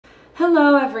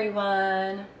Hello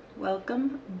everyone,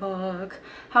 welcome back.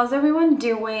 How's everyone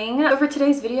doing? So for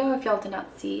today's video, if y'all did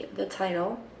not see the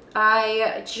title,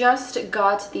 I just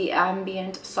got the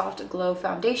Ambient Soft Glow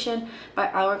Foundation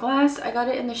by Hourglass. I got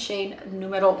it in the shade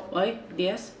numero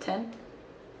 10.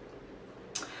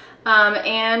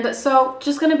 And so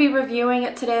just going to be reviewing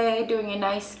it today, doing a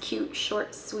nice, cute,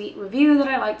 short, sweet review that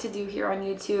I like to do here on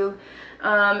YouTube.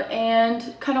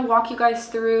 And kind of walk you guys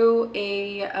through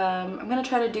I'm going to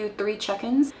try to do 3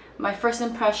 check-ins, my first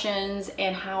impressions,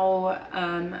 and how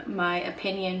my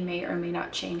opinion may or may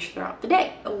not change throughout the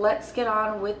day. Let's get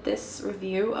on with this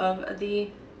review of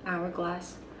the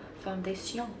Hourglass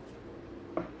Foundation.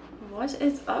 What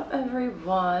is up,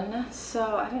 everyone?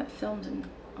 So I haven't filmed in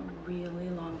a really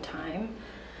long time.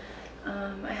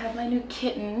 I have my new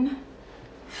kitten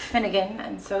Finnegan,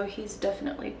 and so he's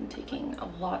definitely been taking a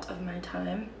lot of my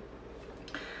time.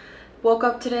 Woke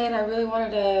up today and I really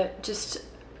wanted to just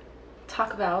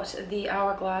talk about the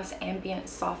Hourglass Ambient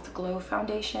Soft Glow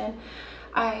Foundation.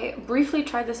 I briefly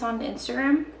tried this on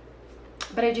Instagram,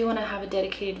 but I do want to have a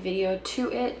dedicated video to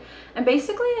it, and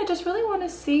basically I just really want to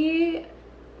see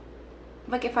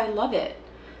like if I love it.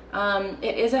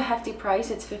 It is a hefty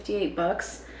price. It's 58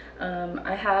 bucks.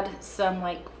 I had some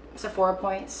like Sephora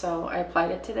points, so I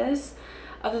applied it to this.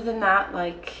 Other than that,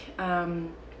 like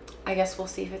I guess we'll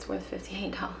see if it's worth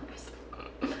 $58.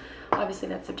 Obviously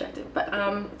that's subjective, but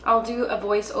I'll do a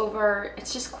voiceover.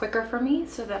 It's just quicker for me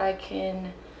so that I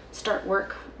can start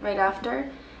work right after,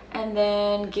 and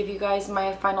then give you guys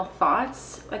my final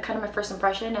thoughts, like kind of my first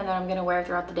impression, and then I'm gonna wear it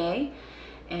throughout the day,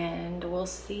 and we'll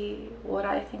see what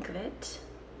I think of it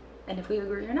and if we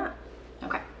agree or not.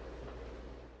 Okay.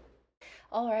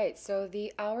 Alright, so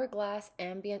the Hourglass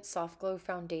Ambient Soft Glow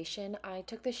Foundation, I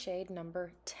took the shade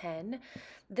number 10.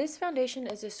 This foundation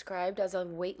is described as a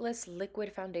weightless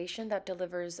liquid foundation that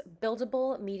delivers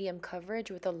buildable medium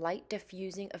coverage with a light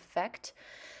diffusing effect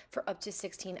for up to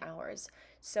 16 hours.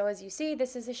 So as you see,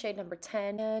 this is the shade number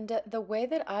 10, and the way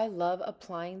that I love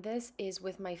applying this is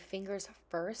with my fingers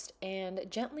first and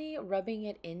gently rubbing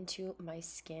it into my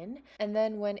skin, and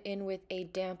then went in with a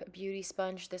damp beauty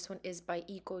sponge. This one is by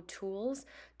Eco Tools,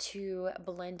 to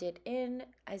blend it in.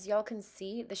 As y'all can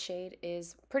see, the shade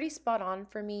is pretty spot on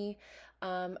for me.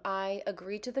 I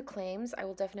agree to the claims. I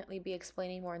will definitely be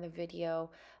explaining more in the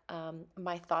video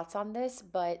my thoughts on this,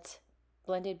 but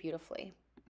blended beautifully.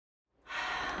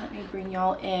 Let me bring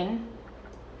y'all in.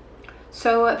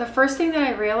 So the first thing that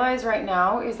I realize right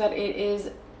now is that it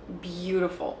is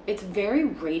beautiful. It's very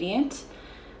radiant.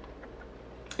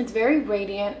 It's very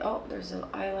radiant. Oh, there's an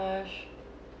eyelash.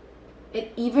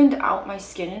 It evened out my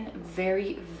skin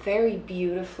very, very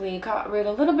beautifully. Got rid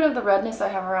of a little bit of the redness I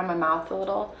have around my mouth a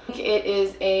little. It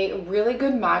is a really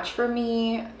good match for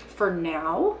me for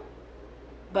now,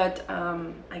 but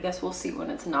I guess we'll see when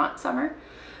it's not summer.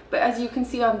 But as you can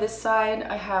see on this side,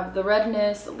 I have the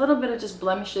redness, a little bit of just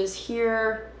blemishes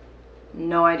here.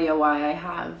 No idea why I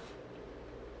have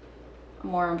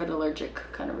more of an allergic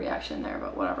kind of reaction there,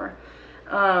 but whatever.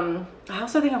 I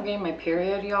also think I'm getting my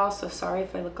period, y'all, so sorry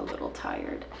if I look a little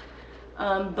tired.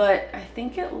 But I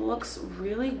think it looks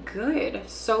really good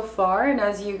so far, and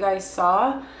as you guys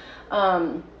saw,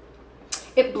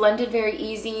 it blended very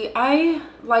easy. I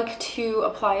like to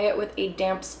apply it with a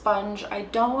damp sponge. I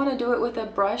don't want to do it with a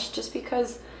brush just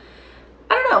because,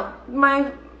 I don't know,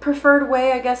 my preferred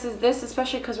way I guess is this,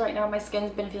 especially because right now my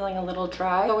skin's been feeling a little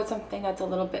dry. So it's something that's a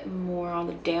little bit more on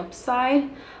the damp side,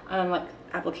 like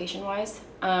application wise.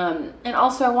 And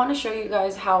also I want to show you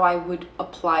guys how I would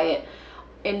apply it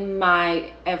in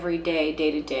my everyday,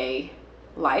 day-to-day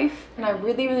life, and I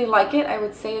really, really like it. I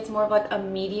would say it's more of like a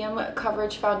medium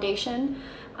coverage foundation,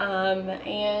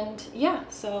 and yeah,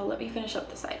 so let me finish up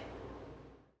the side.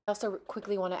 I also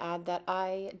quickly want to add that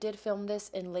I did film this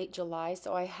in late July,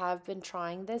 so I have been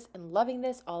trying this and loving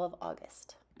this all of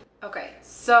August. Okay,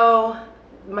 so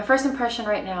my first impression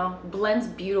right now, blends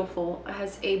beautiful. It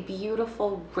has a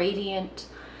beautiful radiant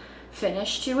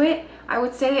finish to it. I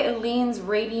would say it leans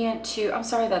radiant to, I'm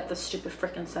sorry that the stupid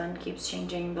freaking sun keeps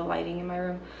changing the lighting in my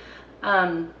room.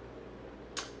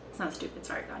 It's not stupid,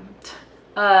 sorry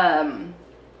God.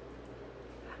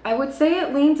 I would say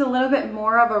it leans a little bit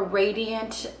more of a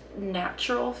radiant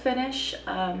natural finish,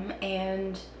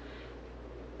 and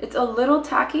it's a little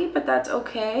tacky, but that's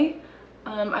okay.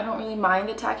 I don't really mind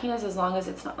the tackiness as long as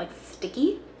it's not like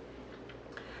sticky.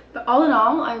 But all in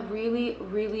all, I really,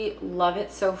 really love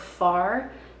it so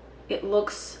far. It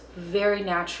looks very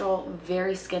natural,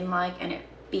 very skin-like, and it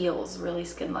feels really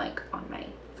skin-like on my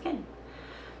skin.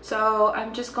 So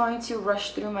I'm just going to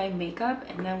rush through my makeup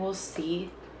and then we'll see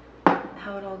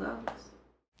how it all goes.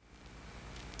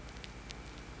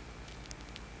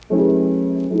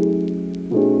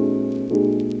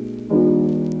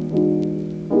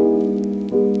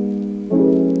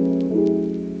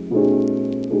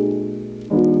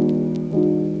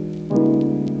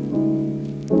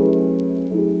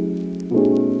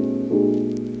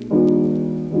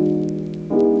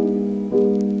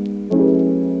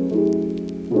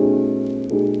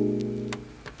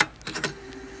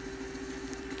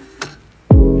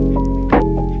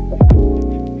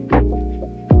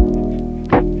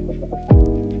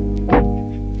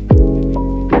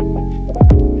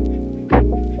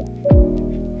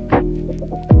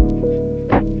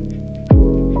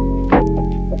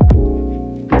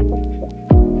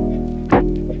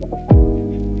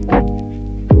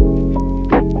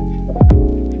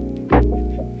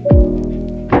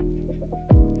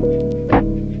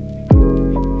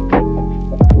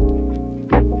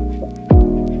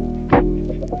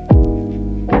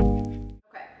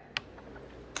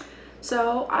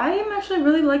 So I am actually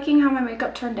really liking how my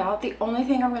makeup turned out. The only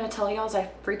thing I'm going to tell y'all is I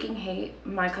freaking hate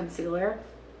my concealer.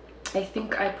 I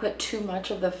think I put too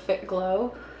much of the Fit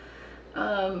Glow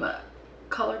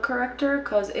color corrector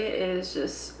because it is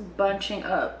just bunching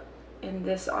up in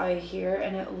this eye here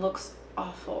and it looks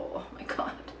awful. Oh my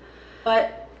god.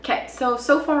 But okay, so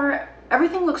far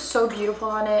everything looks so beautiful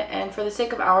on it, and for the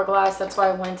sake of Hourglass, that's why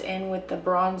I went in with the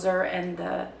bronzer and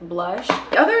the blush.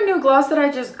 The other new gloss that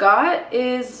I just got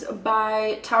is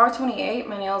by Tower 28.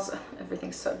 My nails,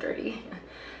 everything's so dirty.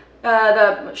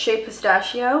 The shade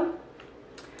Pistachio.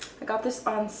 I got this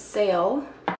on sale.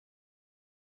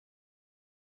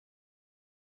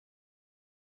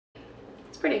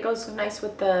 It's pretty. It goes nice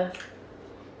with the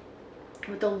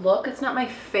look. It's not my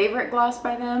favorite gloss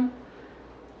by them.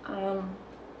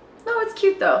 No, it's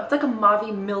cute though. It's like a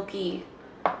mauve-y, milky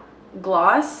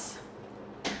gloss.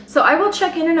 So I will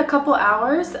check in a couple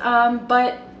hours,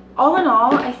 but all in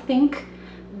all, I think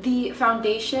the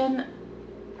foundation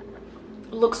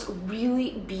looks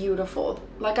really beautiful.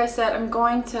 Like I said, I'm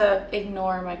going to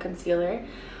ignore my concealer,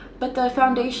 but the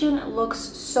foundation looks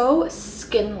so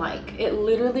skin-like. It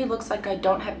literally looks like I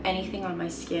don't have anything on my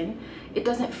skin. It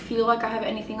doesn't feel like I have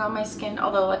anything on my skin,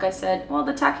 although like I said, well,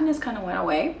 the tackiness kind of went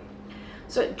away.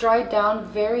 So it dried down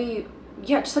very,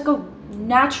 yeah, just like a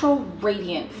natural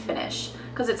radiant finish,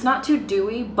 because it's not too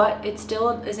dewy, but it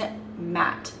still isn't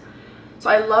matte. So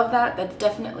I love that. That's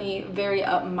definitely very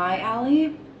up my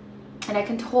alley, and I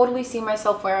can totally see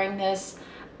myself wearing this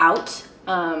out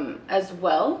as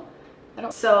well.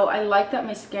 So I like that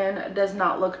my skin does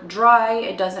not look dry.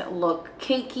 It doesn't look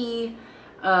cakey,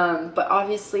 but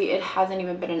obviously it hasn't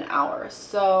even been an hour.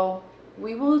 So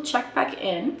we will check back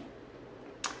in.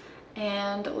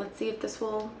 And let's see if this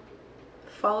will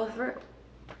follow through.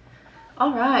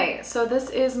 All right, so this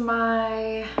is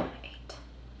my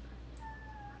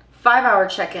 5-hour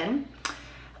check-in.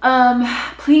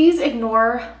 Please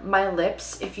ignore my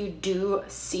lips if you do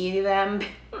see them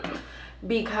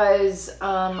because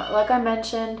like I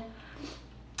mentioned,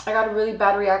 I got a really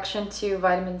bad reaction to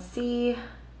vitamin C.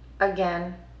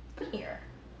 Again, here.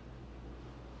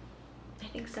 I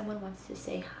think someone wants to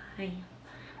say hi.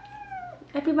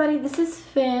 Everybody, this is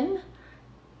Finn.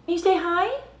 Can you say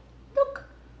hi? Look.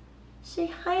 Say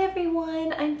hi,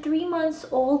 everyone. I'm 3 months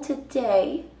old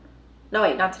today. No,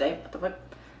 wait, not today. What the fuck?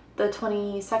 The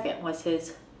 22nd was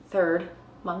his 3rd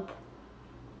month.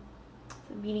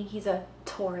 Meaning he's a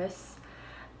Taurus.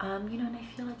 You know, and I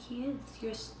feel like he is.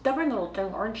 You're a stubborn little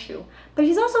thing, aren't you? But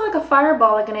he's also like a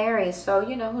fireball, like an Aries. So,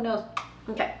 you know, who knows?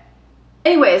 Okay.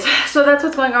 Anyways, so that's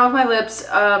what's going on with my lips.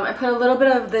 I put a little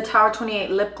bit of the Tower 28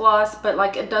 lip gloss, but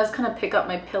like it does kind of pick up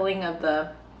my pilling of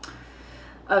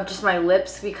just my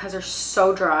lips because they're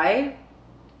so dry.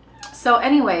 So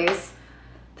anyways,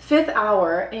 the 5th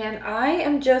hour, and I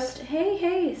am just,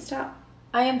 hey, stop.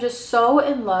 I am just so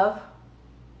in love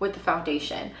with the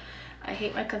foundation. I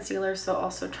hate my concealer, so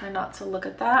also try not to look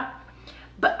at that.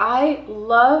 But I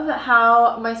love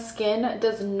how my skin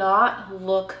does not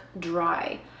look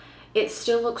dry. It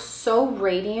still looks so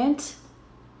radiant.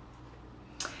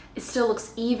 It still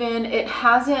looks even. It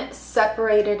hasn't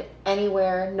separated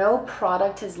anywhere. No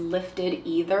product has lifted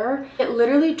either. It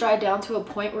literally dried down to a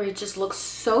point where it just looks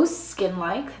so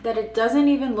skin-like that it doesn't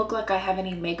even look like I have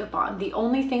any makeup on. The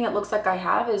only thing it looks like I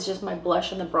have is just my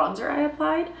blush and the bronzer I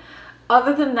applied.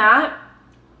 Other than that,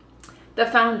 the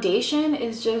foundation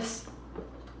is just,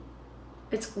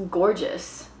 it's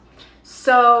gorgeous.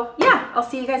 So yeah, I'll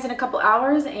see you guys in a couple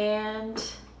hours and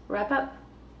wrap up.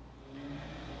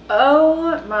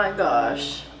 Oh my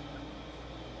gosh.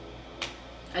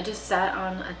 I just sat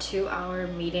on a 2-hour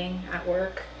meeting at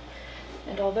work,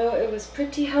 and although it was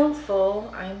pretty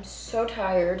helpful, I'm so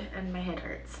tired and my head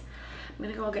hurts. I'm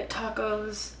gonna go get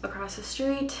tacos across the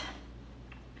street,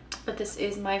 but this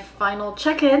is my final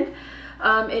check-in.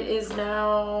 It is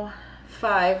now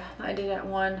 5. I did it at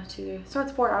 1, 2, so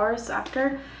it's 4 hours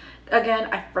after. Again,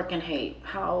 I freaking hate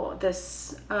how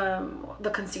this,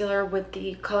 the concealer with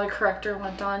the color corrector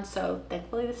went on, so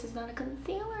thankfully this is not a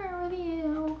concealer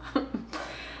review.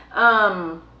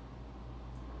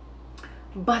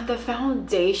 But the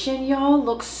foundation, y'all,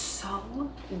 looks so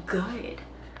good.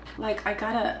 Like, I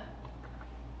gotta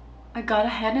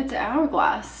hand it to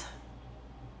Hourglass.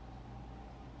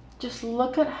 Just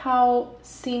look at how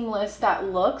seamless that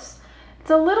looks. It's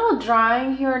a little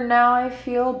drying here now, I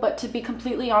feel, but to be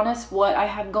completely honest, what I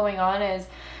have going on is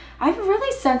I have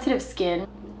really sensitive skin.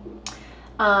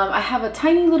 I have a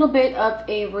tiny little bit of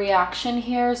a reaction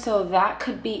here, so that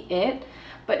could be it.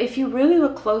 But if you really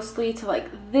look closely to like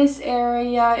this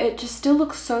area, it just still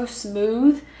looks so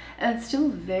smooth and it's still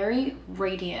very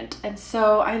radiant. And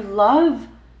so I love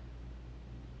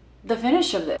the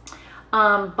finish of this.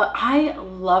 But I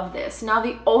love this. Now,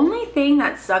 the only thing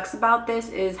that sucks about this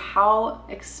is how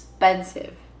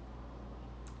expensive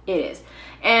it is.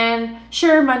 And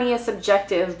sure, money is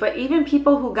subjective, but even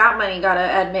people who got money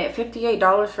gotta admit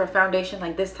 $58 for a foundation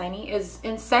like this tiny is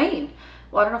insane.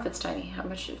 Well, I don't know if it's tiny. How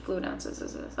much fluid ounces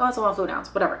is this? Oh, it's 1 fluid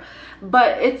ounce, whatever.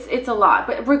 But it's a lot.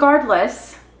 But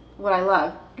regardless, what I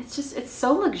love, it's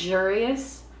so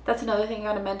luxurious. That's another thing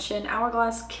I gotta mention.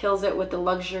 Hourglass kills it with the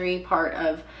luxury part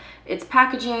of its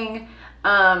packaging.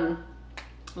 Love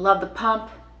the pump,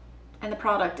 and the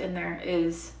product in there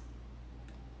is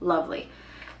lovely.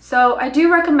 So I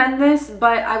do recommend this,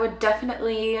 but I would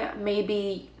definitely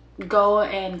maybe go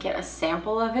and get a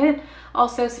sample of it.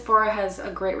 Also, Sephora has a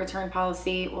great return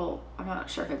policy. Well, I'm not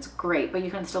sure if it's great, but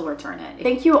you can still return it.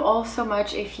 Thank you all so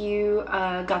much if you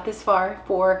got this far,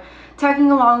 for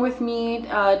tagging along with me,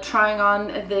 trying on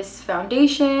this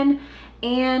foundation.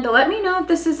 And let me know if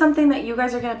this is something that you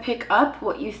guys are gonna pick up,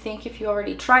 what you think if you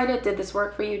already tried it. Did this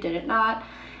work for you? Did it not?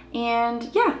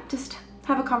 And yeah, just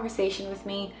have a conversation with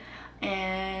me.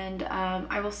 And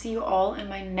I will see you all in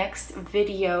my next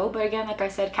video. But again, like I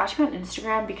said, catch me on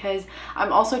Instagram, because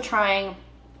I'm also trying,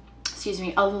 excuse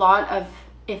me, a lot of,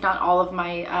 if not all of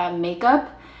my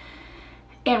makeup,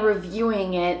 and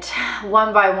reviewing it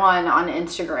one by one on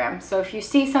Instagram. So if you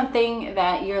see something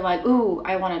that you're like, ooh,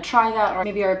 I want to try that, or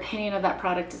maybe your opinion of that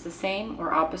product is the same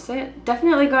or opposite,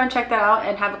 definitely go and check that out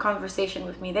and have a conversation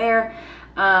with me there.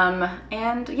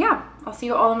 And yeah, I'll see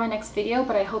you all in my next video,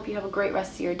 but I hope you have a great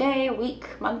rest of your day, week,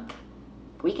 month,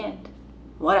 weekend,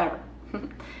 whatever.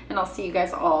 And I'll see you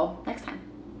guys all next time.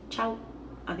 Ciao.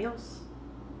 Adios.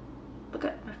 Look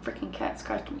at my freaking cat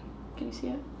scratched me. Can you see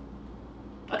it?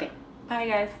 Okay. Bye,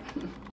 guys.